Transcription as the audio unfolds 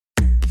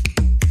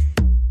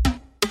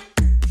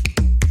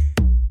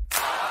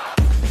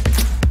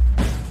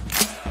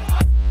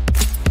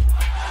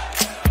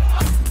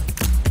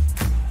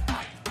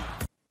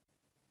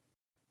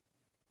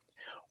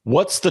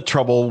What's the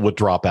trouble with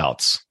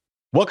dropouts?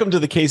 Welcome to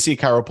the KC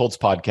Chiropulse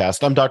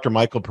podcast. I'm Dr.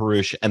 Michael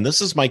Perush, and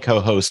this is my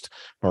co-host,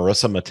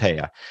 Marissa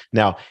Matea.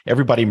 Now,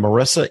 everybody,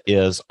 Marissa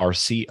is our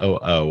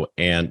COO,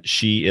 and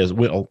she is,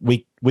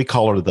 we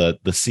call her the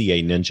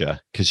CA Ninja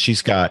because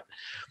she's got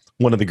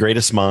one of the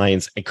greatest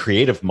minds and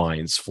creative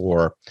minds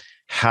for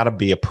how to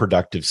be a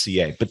productive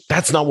CA. But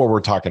that's not what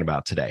we're talking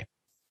about today.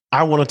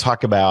 I want to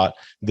talk about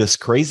this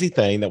crazy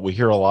thing that we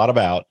hear a lot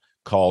about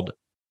called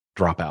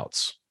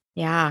dropouts.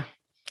 Yeah.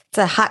 It's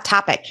a hot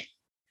topic.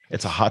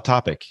 It's a hot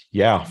topic.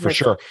 Yeah, for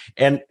sure.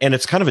 And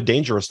it's kind of a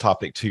dangerous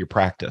topic to your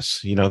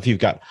practice. You know, if you've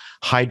got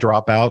high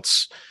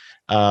dropouts,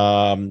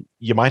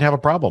 you might have a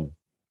problem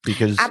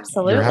because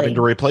you're having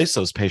to replace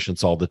those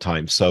patients all the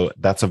time. So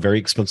that's a very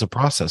expensive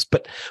process.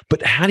 But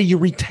how do you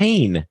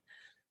retain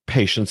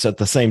patients at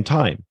the same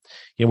time?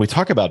 You know, we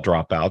talk about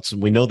dropouts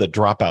and we know that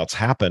dropouts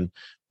happen,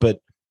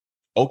 but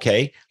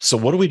okay, so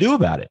what do we do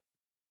about it?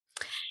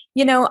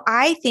 You know,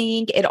 I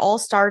think it all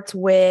starts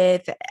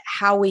with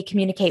how we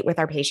communicate with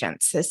our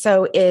patients.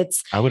 So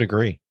I would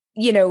agree,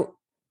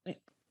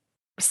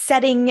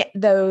 setting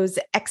those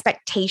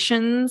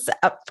expectations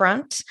up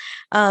front.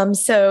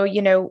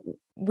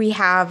 We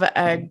have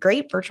a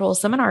great virtual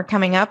seminar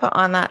coming up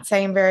on that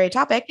same very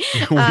topic.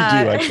 We do,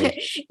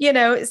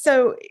 actually.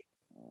 So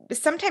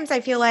sometimes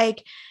I feel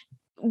like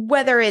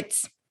whether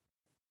it's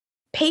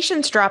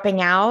patients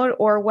dropping out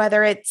or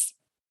whether it's,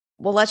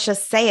 well, let's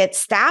just say it's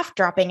staff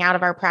dropping out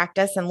of our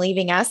practice and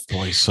leaving us.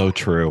 Boy, so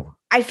true.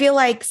 I feel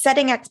like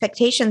setting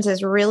expectations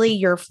is really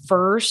your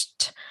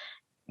first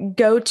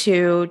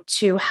go-to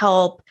to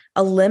help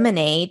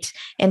eliminate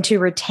and to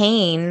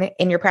retain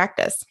in your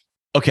practice.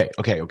 Okay.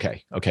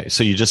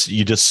 So you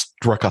just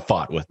struck a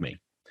thought with me.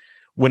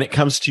 When it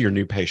comes to your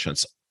new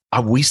patients,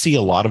 we see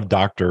a lot of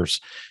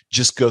doctors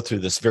just go through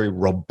this very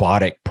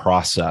robotic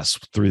process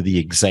through the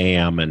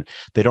exam, and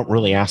they don't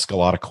really ask a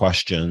lot of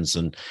questions.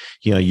 And,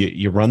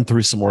 you run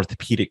through some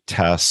orthopedic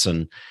tests,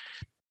 and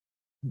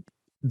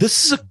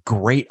this is a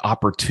great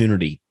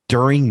opportunity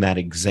during that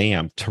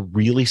exam to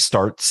really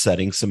start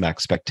setting some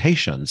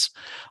expectations.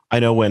 I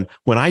know when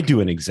I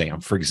do an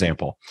exam, for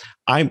example,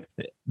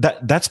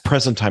 that's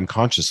present time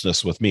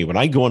consciousness with me. When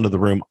I go into the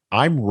room,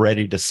 I'm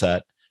ready to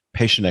set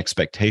patient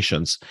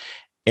expectations.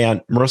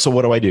 And Marissa,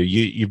 what do?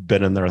 You've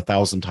been in there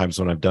 1,000 times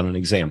when I've done an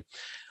exam.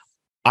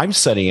 I'm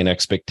setting an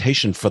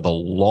expectation for the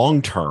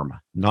long term,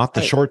 not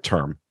the short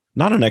term,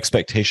 not an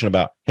expectation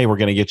about, hey, we're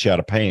going to get you out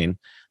of pain.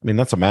 I mean,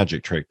 that's a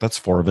magic trick. That's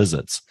 4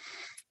 visits.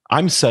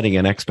 I'm setting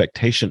an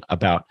expectation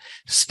about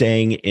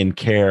staying in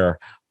care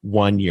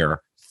 1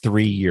 year,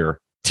 3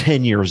 year,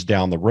 10 years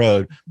down the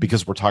road,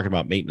 because we're talking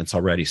about maintenance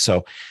already.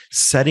 So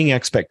setting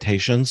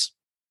expectations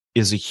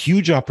is a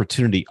huge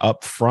opportunity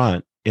up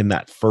front in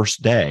that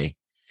first day.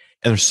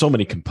 And there's so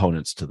many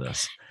components to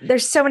this.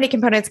 There's so many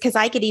components because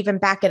I could even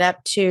back it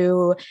up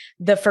to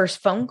the first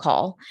phone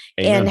call.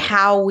 Amen. And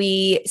how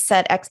we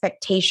set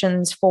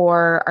expectations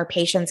for our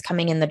patients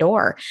coming in the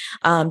door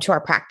to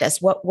our practice.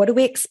 What do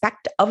we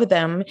expect of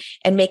them,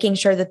 and making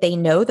sure that they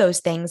know those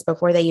things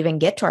before they even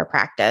get to our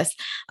practice.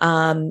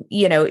 And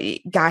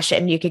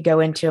you could go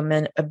into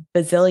a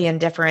bazillion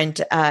different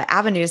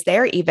avenues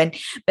there even,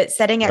 but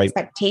setting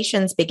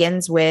expectations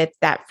begins with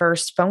that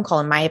first phone call.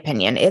 In my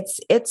opinion,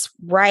 it's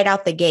right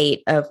out the gate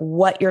of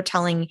what you're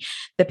telling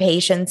the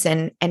patients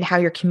and how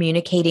you're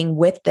communicating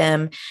with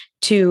them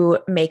to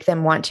make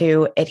them want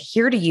to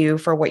adhere to you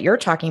for what you're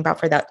talking about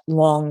for that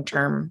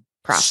long-term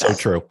process. So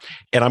true.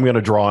 And I'm going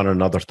to draw on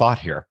another thought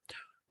here.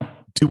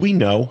 Do we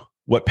know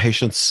what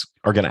patients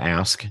are going to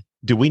ask?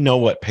 Do we know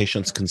what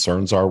patients'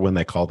 concerns are when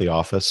they call the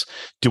office?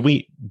 Do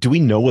we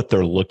know what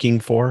they're looking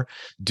for?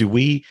 Do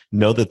we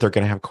know that they're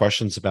going to have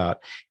questions about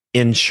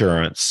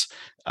insurance?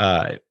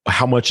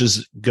 How much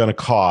is going to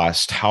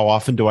cost? How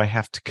often do I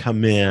have to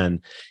come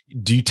in?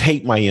 Do you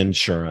take my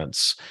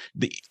insurance?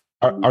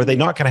 Are they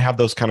not going to have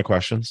those kind of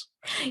questions?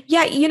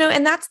 Yeah.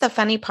 And that's the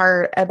funny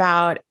part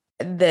about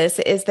this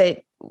is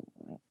that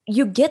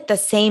you get the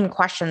same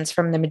questions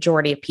from the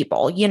majority of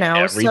people,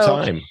 every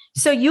time.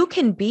 So you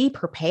can be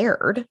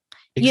prepared.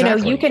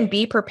 Exactly. You can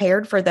be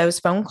prepared for those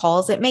phone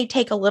calls. It may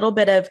take a little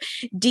bit of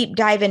deep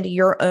dive into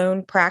your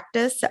own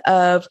practice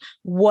of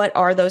what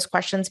are those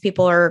questions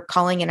people are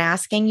calling and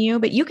asking you,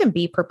 but you can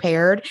be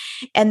prepared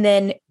and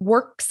then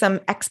work some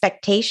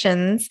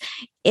expectations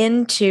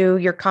into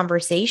your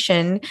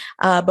conversation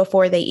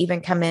before they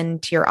even come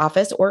into your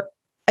office, or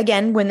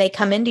again, when they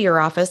come into your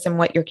office and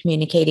what you're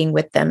communicating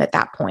with them at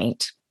that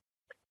point.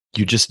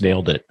 You just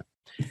nailed it.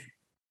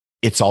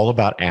 It's all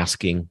about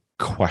asking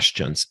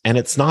questions. And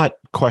it's not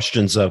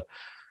questions of,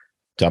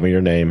 tell me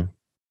your name,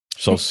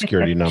 social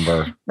security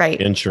number,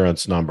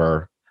 insurance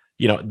number.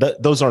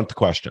 Those aren't the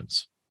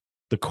questions.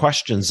 The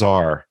questions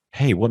are,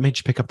 hey, what made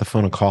you pick up the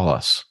phone and call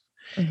us?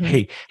 Mm-hmm.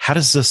 Hey, how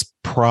does this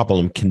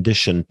problem,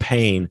 condition,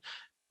 pain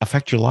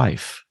affect your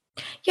life?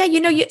 Yeah.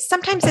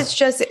 Sometimes it's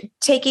just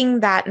taking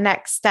that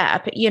next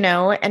step,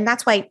 and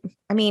that's why,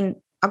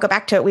 I'll go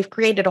back to it. We've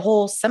created a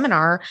whole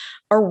seminar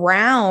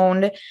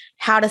around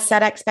how to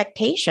set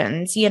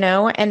expectations,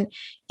 and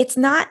it's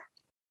not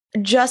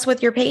just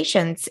with your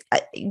patients.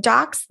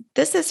 Docs,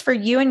 this is for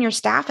you and your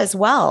staff as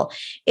well.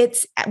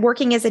 It's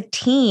working as a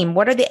team.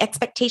 What are the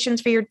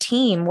expectations for your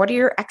team? What are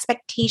your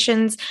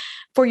expectations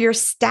for your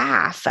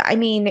staff? I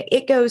mean,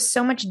 it goes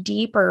so much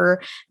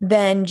deeper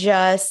than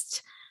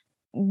just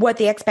what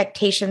the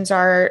expectations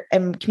are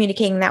and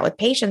communicating that with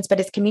patients, but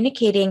it's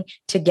communicating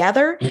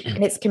together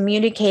and it's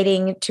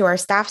communicating to our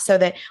staff so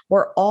that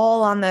we're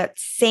all on the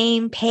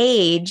same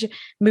page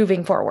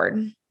moving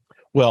forward.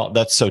 Well,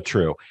 that's so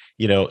true.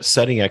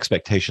 Setting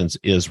expectations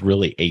is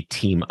really a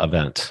team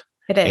event.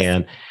 It is.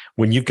 And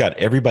when you've got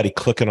everybody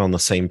clicking on the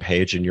same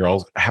page and you're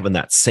all having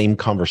that same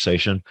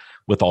conversation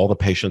with all the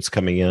patients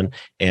coming in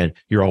and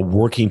you're all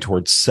working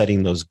towards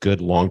setting those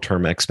good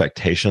long-term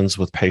expectations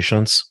with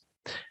patients,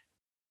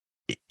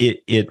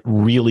 it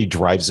really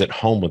drives it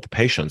home with the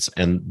patients.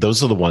 And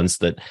those are the ones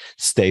that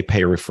stay,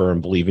 pay, refer,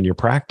 and believe in your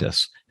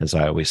practice, as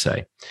I always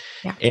say.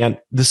 Yeah. And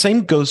the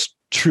same goes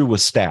true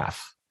with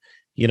staff.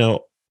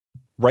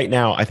 Right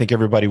now, I think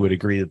everybody would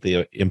agree that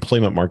the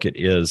employment market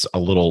is a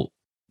little,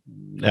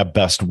 at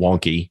best,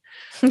 wonky.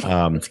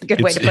 That's a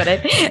good way to put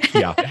it.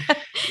 Yeah.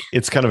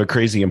 It's kind of a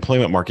crazy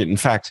employment market. In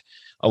fact,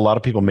 a lot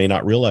of people may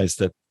not realize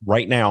that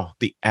right now,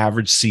 the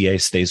average CA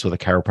stays with a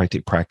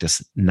chiropractic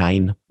practice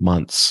 9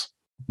 months.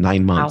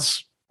 9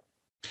 months.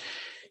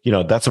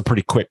 Wow. That's a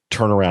pretty quick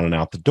turnaround and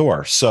out the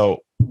door. So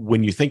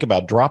when you think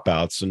about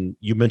dropouts, and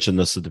you mentioned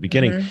this at the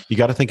beginning, you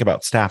got to think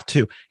about staff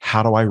too.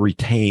 How do I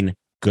retain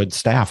good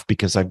staff?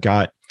 Because I've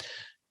got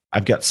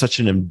such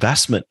an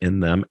investment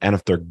in them. And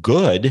if they're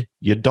good,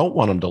 you don't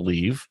want them to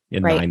leave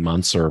in 9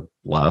 months or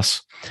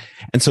less.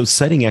 And so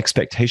setting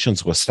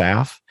expectations with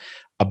staff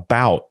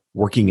about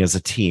working as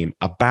a team,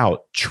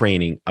 about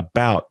training,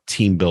 about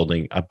team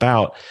building,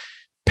 about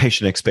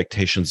patient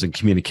expectations and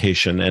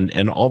communication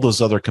and all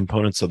those other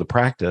components of the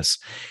practice.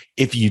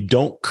 If you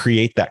don't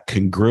create that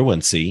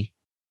congruency,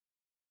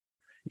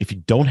 if you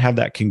don't have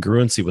that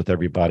congruency with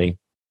everybody,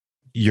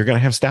 you're going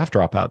to have staff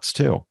dropouts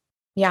too.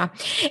 Yeah.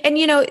 And,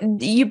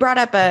 you brought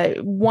up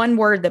one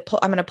word that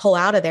I'm going to pull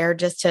out of there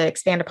just to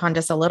expand upon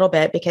just a little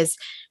bit, because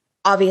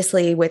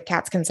obviously with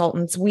CATS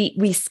Consultants,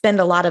 we spend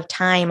a lot of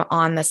time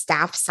on the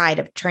staff side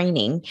of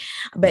training,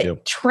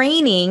 but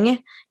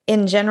training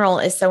in general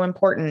is so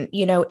important.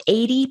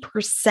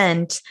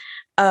 80%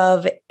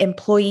 of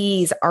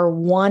employees are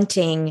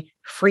wanting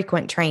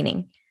frequent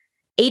training.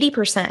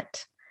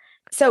 80%.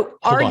 So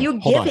are you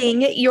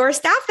giving your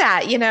staff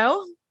that,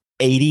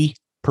 80%.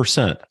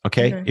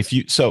 Okay.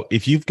 Mm-hmm.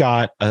 If you've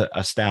got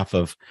a staff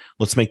of,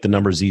 let's make the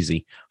numbers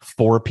easy,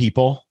 4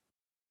 people,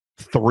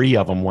 3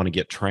 of them want to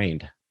get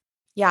trained.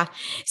 Yeah.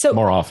 So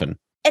more often.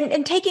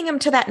 And taking them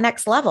to that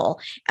next level.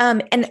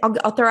 And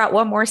I'll throw out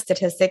one more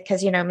statistic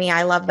because me,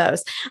 I love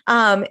those.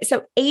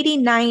 So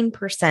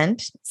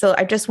 89%. So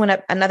I just went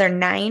up another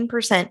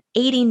 9%.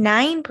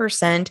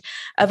 89%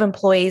 of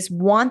employees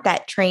want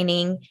that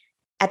training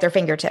at their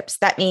fingertips.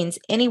 That means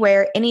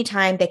anywhere,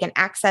 anytime they can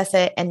access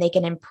it and they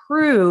can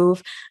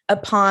improve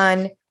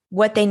upon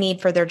what they need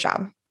for their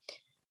job.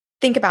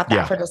 Think about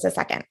that for just a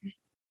second.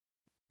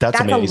 That's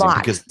amazing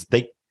because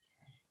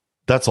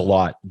that's a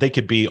lot. They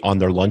could be on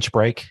their lunch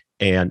break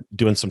and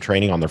doing some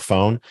training on their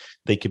phone.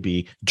 They could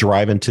be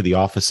driving to the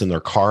office in their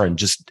car and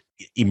just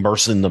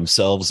immersing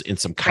themselves in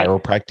some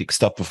chiropractic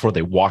stuff before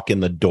they walk in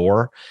the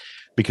door,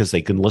 because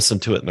they can listen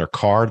to it in their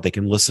car. They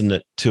can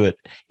listen to it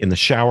in the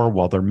shower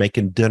while they're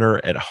making dinner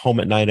at home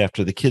at night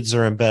after the kids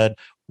are in bed,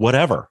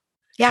 whatever.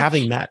 Yeah.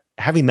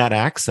 Having that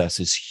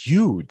access is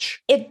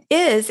huge. It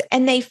is.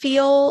 And they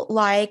feel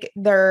like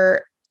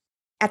they're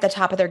at the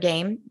top of their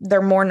game.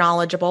 They're more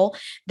knowledgeable.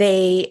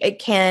 They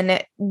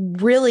can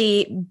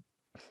really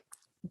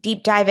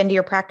deep dive into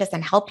your practice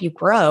and help you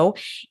grow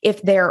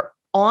if they're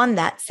on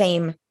that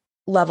same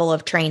level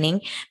of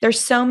training. There's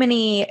so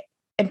many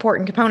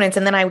important components.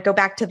 And then I would go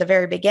back to the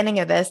very beginning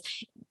of this.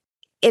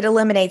 It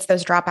eliminates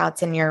those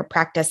dropouts in your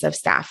practice of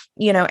staff,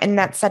 and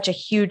that's such a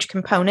huge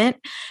component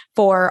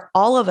for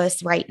all of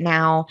us right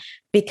now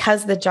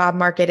because the job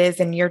market is,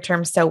 in your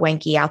terms, so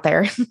wanky out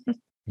there.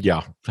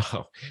 Yeah.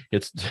 Oh,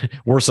 it's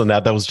worse than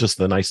that. That was just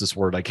the nicest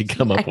word I could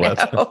come up with.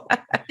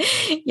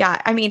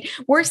 Yeah. I mean,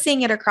 we're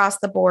seeing it across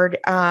the board.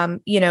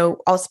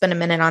 I'll spend a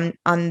minute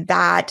on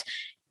that.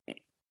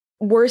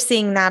 We're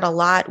seeing that a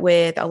lot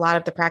with a lot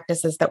of the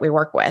practices that we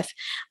work with.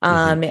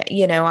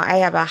 I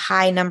have a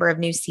high number of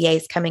new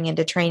CAs coming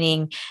into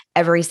training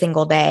every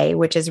single day,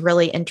 which is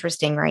really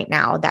interesting right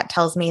now. That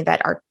tells me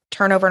that our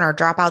turnover and our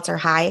dropouts are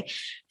high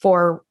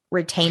for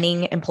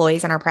retaining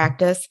employees in our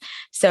practice.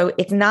 So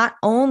it's not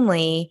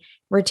only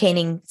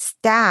retaining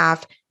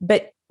staff,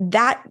 but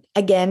that,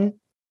 again,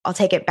 I'll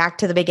take it back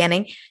to the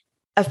beginning,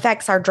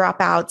 affects our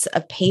dropouts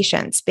of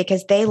patients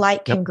because they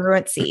like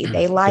congruency.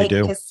 They like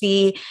to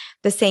see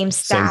the same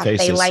staff.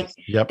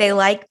 They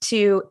like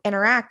to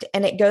interact,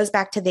 and it goes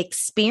back to the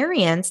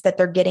experience that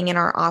they're getting in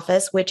our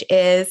office, which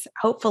is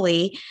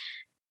hopefully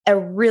a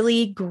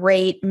really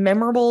great,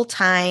 memorable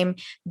time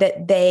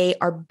that they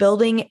are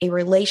building a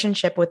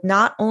relationship with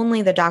not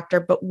only the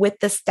doctor, but with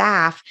the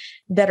staff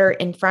that are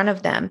in front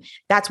of them.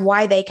 That's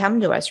why they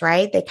come to us,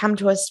 right? They come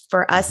to us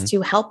for us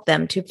to help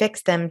them, to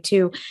fix them,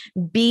 to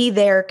be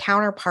their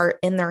counterpart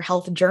in their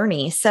health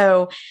journey.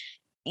 So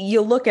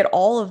you look at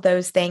all of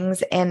those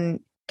things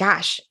and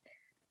gosh,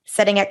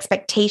 setting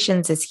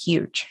expectations is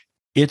huge.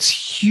 It's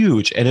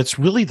huge. And it's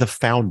really the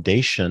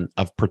foundation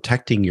of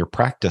protecting your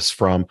practice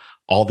from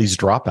all these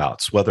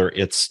dropouts, whether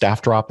it's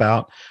staff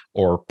dropout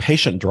or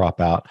patient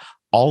dropout.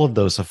 All of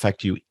those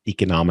affect you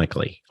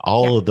economically.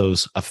 All of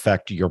those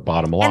affect your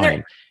bottom line. And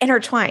they're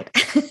intertwined.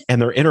 And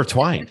they're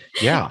intertwined.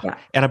 Yeah.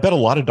 And I bet a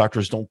lot of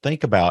doctors don't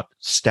think about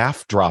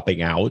staff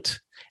dropping out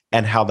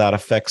and how that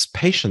affects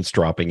patients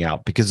dropping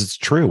out, because it's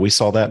true. We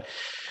saw that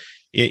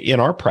in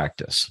our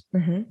practice.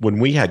 When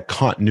we had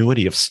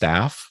continuity of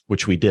staff,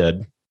 which we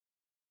did,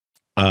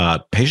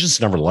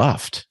 patients never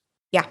left.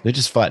 Yeah. They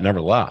just flat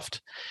never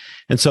left.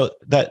 And so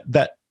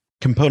that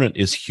component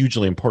is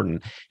hugely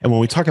important. And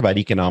when we talk about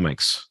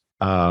economics,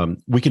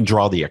 we can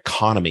draw the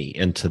economy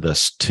into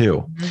this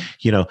too.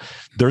 You know,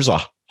 there's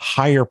a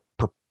higher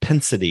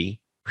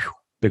propensity,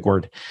 big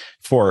word,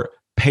 for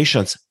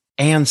patients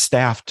and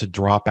staff to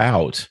drop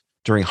out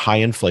during high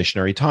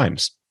inflationary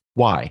times.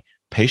 Why?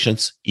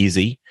 Patients,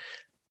 easy.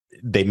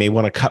 They may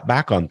want to cut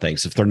back on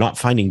things. If they're not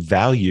finding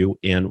value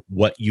in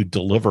what you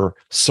deliver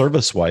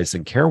service-wise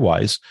and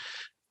care-wise,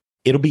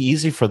 it'll be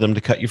easy for them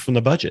to cut you from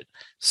the budget.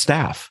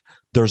 Staff,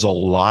 there's a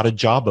lot of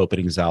job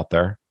openings out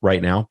there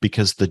right now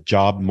because the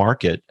job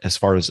market, as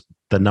far as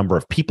the number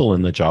of people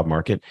in the job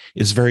market,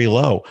 is very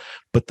low,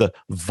 but the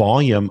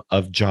volume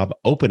of job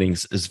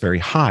openings is very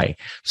high.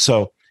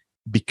 So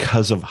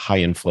because of high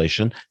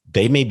inflation,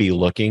 they may be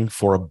looking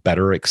for a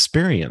better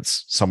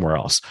experience somewhere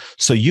else.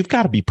 So you've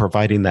got to be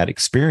providing that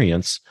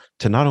experience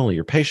to not only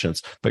your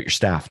patients, but your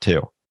staff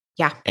too.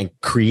 Yeah. And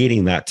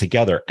creating that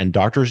together. And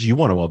doctors, you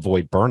want to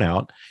avoid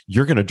burnout.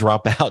 You're going to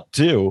drop out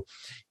too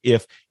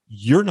if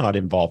you're not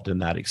involved in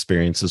that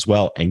experience as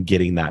well and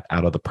getting that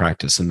out of the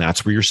practice. And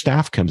that's where your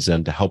staff comes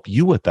in to help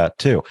you with that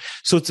too.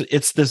 So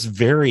it's this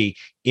very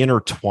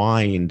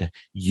intertwined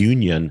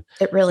union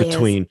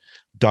between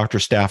doctor,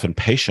 staff, and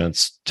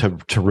patients to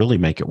really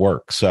make it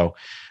work. So,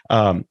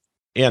 and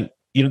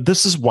you know,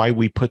 this is why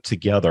we put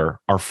together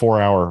our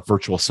 4-hour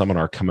virtual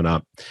seminar coming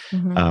up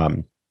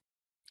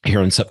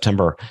here in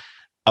September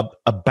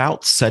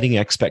about setting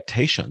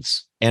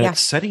expectations. And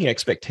it's setting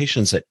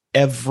expectations at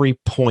every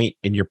point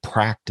in your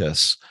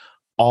practice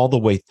all the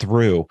way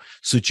through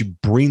so that you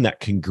bring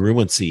that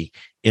congruency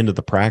into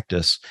the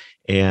practice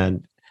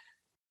and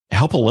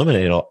help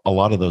eliminate a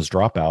lot of those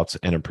dropouts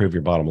and improve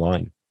your bottom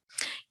line.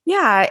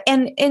 Yeah.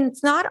 And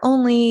it's not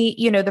only,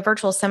 you know, the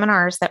virtual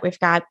seminars that we've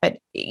got, but,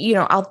 you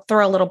know, I'll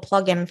throw a little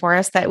plug in for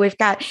us that we've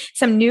got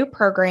some new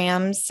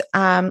programs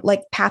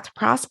like Path to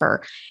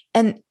Prosper.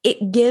 And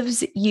it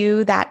gives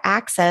you that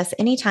access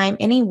anytime,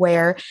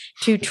 anywhere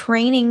to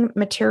training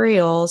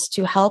materials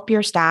to help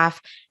your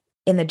staff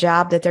in the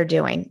job that they're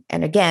doing.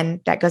 And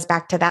again, that goes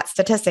back to that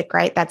statistic,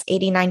 right? That's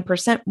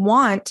 89%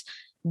 want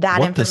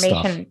that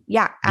information,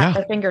 at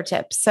their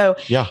fingertips. So,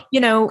 you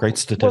know, great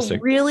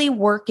statistic. We're really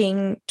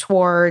working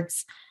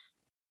towards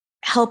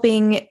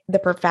helping the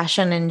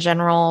profession in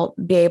general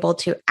be able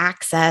to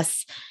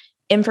access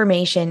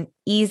information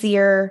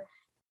easier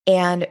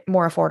and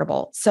more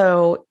affordable.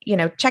 So, you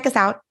know, check us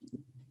out.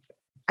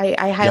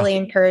 I highly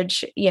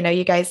encourage, you know,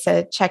 you guys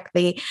to check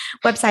the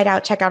website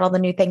out, check out all the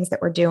new things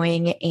that we're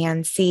doing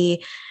and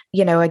see,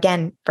 you know,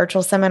 again,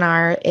 virtual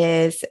seminar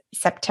is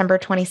September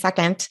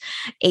 22nd,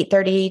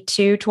 8:30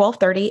 to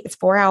 12:30. It's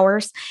 4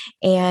 hours.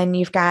 And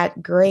you've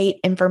got great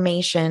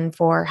information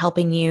for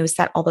helping you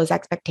set all those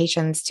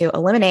expectations to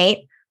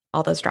eliminate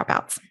all those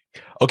dropouts.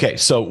 Okay,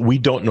 so we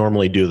don't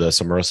normally do this.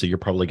 And Marissa, you're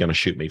probably going to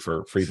shoot me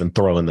for even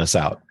throwing this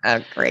out.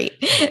 Oh, great.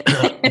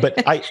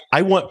 But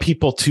I want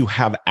people to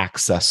have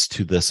access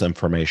to this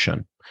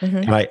information.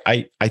 And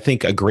I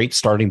think a great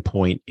starting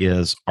point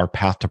is our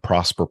Path to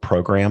Prosper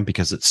program,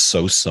 because it's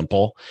so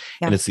simple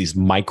and it's these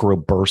micro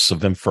bursts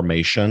of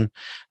information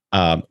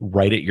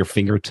right at your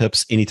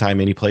fingertips,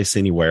 anytime, anyplace,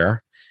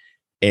 anywhere.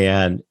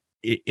 And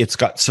it's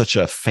got such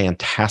a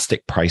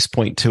fantastic price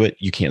point to it.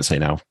 You can't say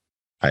no.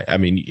 I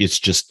mean, it's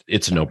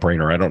a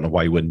no-brainer. I don't know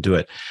why you wouldn't do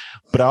it.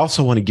 But I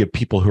also want to give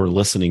people who are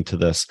listening to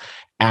this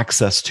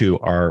access to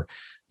our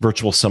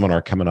virtual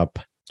seminar coming up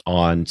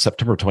on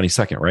September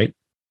 22nd, right?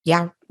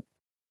 Yeah.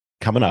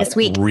 Coming up this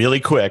week. Really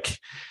quick.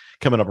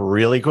 So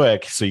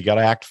you got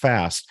to act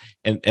fast.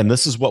 And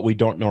this is what we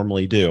don't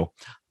normally do.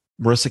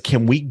 Marissa,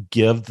 can we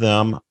give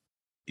them,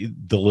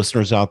 the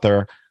listeners out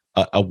there,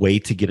 a way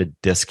to get a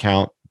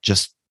discount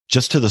just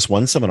to this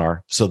one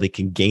seminar so they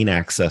can gain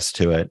access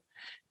to it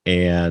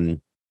and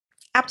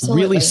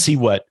absolutely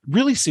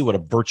really see what a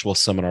virtual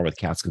seminar with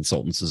Katz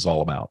Consultants is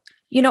all about?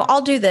 You know,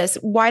 I'll do this.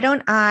 Why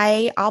don't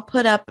I'll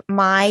put up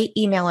my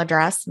email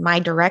address, my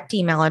direct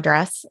email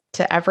address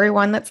to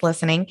everyone that's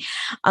listening.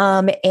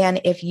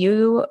 And if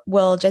you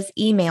will just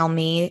email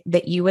me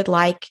that you would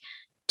like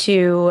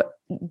to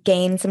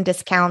gain some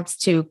discounts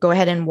to go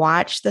ahead and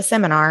watch the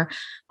seminar,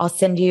 I'll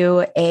send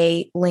you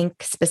a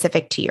link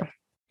specific to you.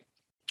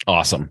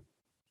 Awesome.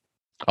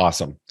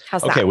 How's okay,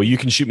 that? Well, you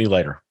can shoot me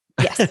later.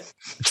 Yes.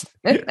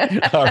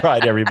 All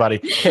right, everybody.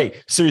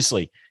 Hey,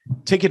 seriously,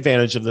 take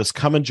advantage of this.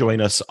 Come and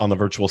join us on the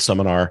virtual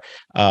seminar.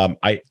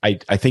 I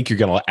think you're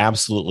going to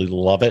absolutely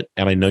love it,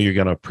 and I know you're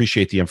going to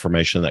appreciate the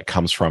information that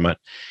comes from it.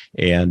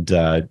 And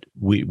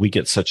we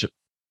get such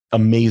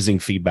amazing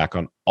feedback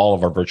on all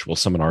of our virtual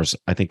seminars,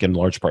 I think in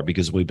large part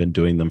because we've been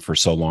doing them for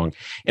so long.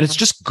 And it's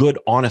just good,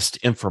 honest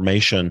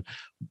information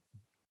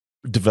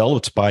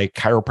developed by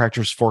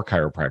chiropractors for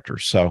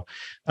chiropractors. So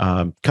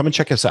come and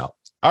check us out.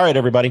 All right,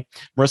 everybody.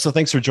 Marissa,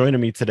 thanks for joining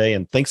me today.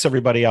 And thanks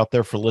everybody out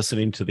there for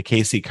listening to the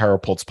KC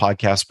ChiroPulse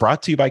podcast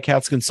brought to you by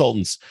CATS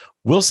Consultants.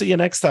 We'll see you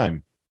next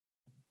time.